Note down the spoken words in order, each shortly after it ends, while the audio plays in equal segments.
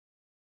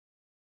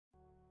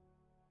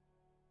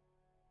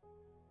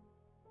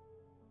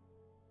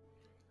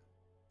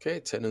Okay,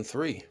 10 and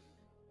 3.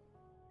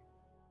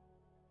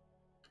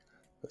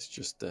 Let's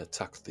just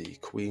attack the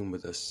queen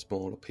with a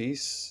smaller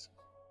piece.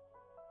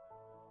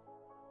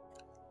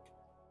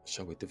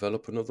 Shall we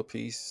develop another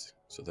piece?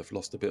 So they've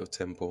lost a bit of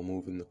tempo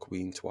moving the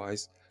queen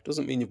twice.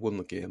 Doesn't mean you've won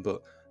the game,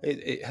 but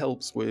it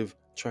helps with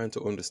trying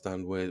to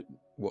understand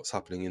what's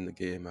happening in the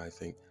game, I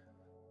think.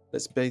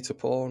 Let's bait a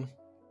pawn,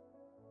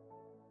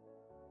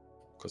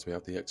 because we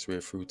have the x-ray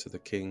through to the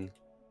king.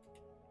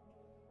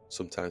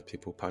 Sometimes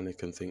people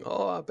panic and think,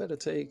 oh, I better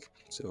take.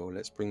 So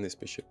let's bring this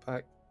bishop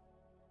back.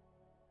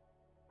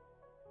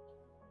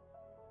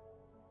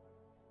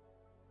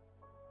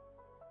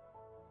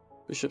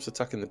 Bishop's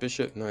attacking the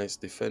bishop. Nice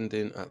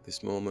defending at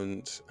this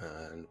moment.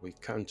 And we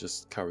can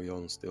just carry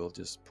on still,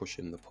 just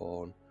pushing the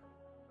pawn.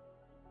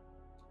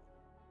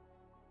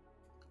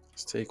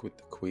 Let's take with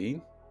the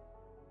queen.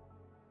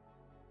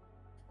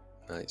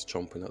 Knight's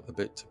chomping at the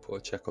bit to put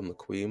a check on the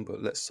queen,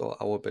 but let's sort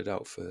our bit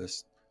out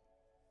first.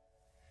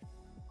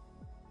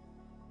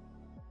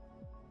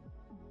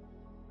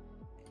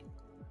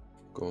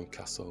 Go on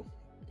castle.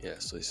 Yeah,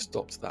 so he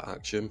stopped that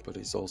action, but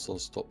he's also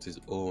stopped his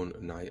own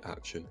knight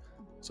action.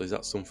 So is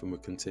that something we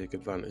can take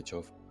advantage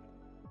of?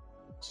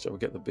 Shall we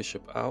get the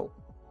bishop out?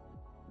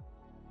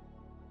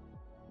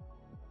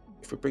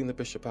 If we bring the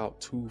bishop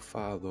out too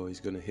far though, he's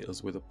going to hit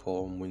us with a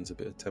pawn, wins a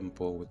bit of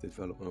tempo with the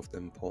development of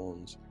them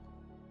pawns.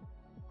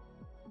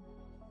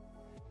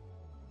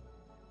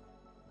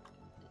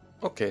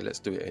 Okay, let's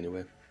do it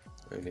anyway.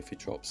 And if he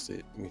drops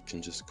it, we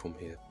can just come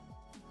here.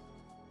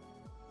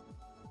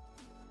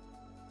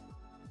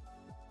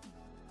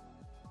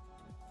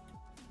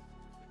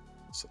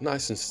 So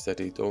nice and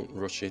steady, don't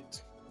rush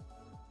it.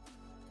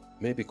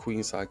 Maybe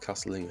queenside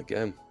castling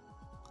again.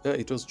 Yeah,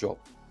 he does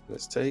drop.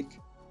 Let's take.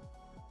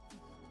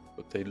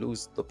 But they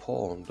lose the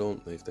pawn,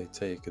 don't they, if they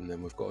take, and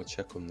then we've got to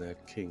check on their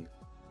king.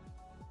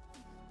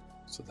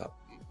 So that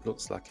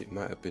looks like it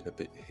might have been a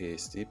bit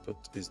hasty,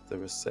 but is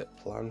there a set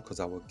plan? Because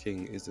our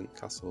king isn't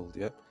castled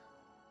yet.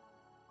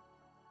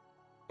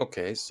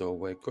 Okay, so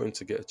we're going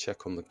to get a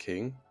check on the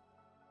king.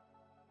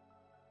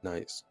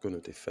 Knight's going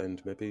to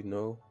defend, maybe?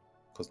 No,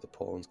 because the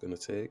pawn's going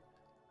to take.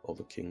 Or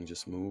the king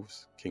just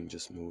moves. King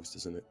just moves,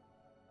 doesn't it?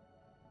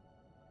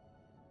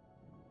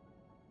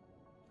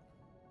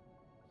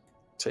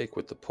 Take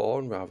with the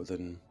pawn rather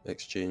than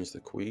exchange the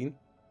queen.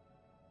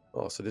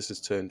 Oh, so this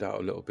has turned out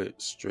a little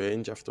bit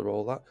strange after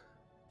all that.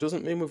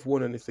 Doesn't mean we've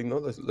won anything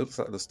though. It looks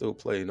like they're still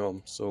playing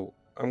on. So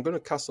I'm going to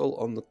castle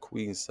on the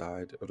queen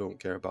side. I don't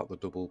care about the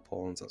double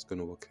pawns that's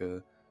going to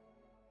occur.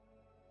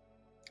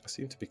 I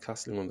seem to be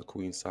castling on the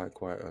queen side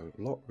quite a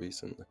lot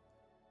recently.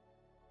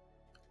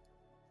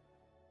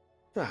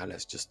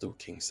 Let's just do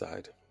king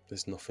side.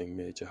 There's nothing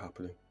major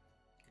happening.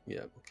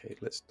 Yeah, okay,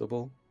 let's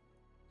double.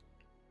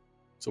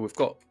 So we've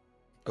got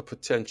a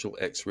potential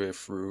x-ray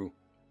through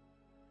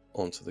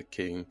onto the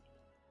king.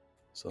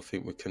 So I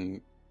think we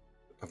can...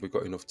 Have we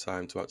got enough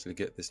time to actually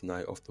get this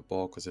knight off the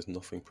board, because there's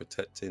nothing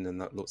protecting, and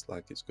that looks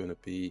like it's going to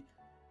be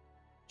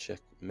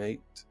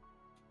checkmate.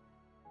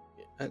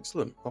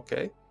 Excellent.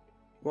 Okay.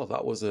 Well,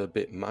 that was a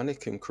bit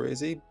manic and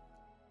crazy,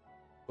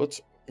 but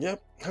yeah,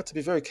 had to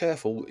be very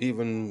careful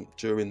even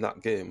during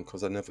that game,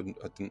 because I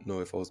didn't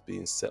know if I was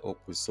being set up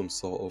with some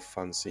sort of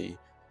fancy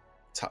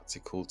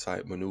tactical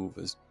type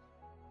maneuvers,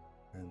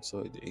 and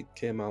so it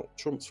came out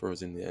trumps for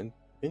us in the end.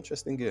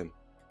 Interesting game.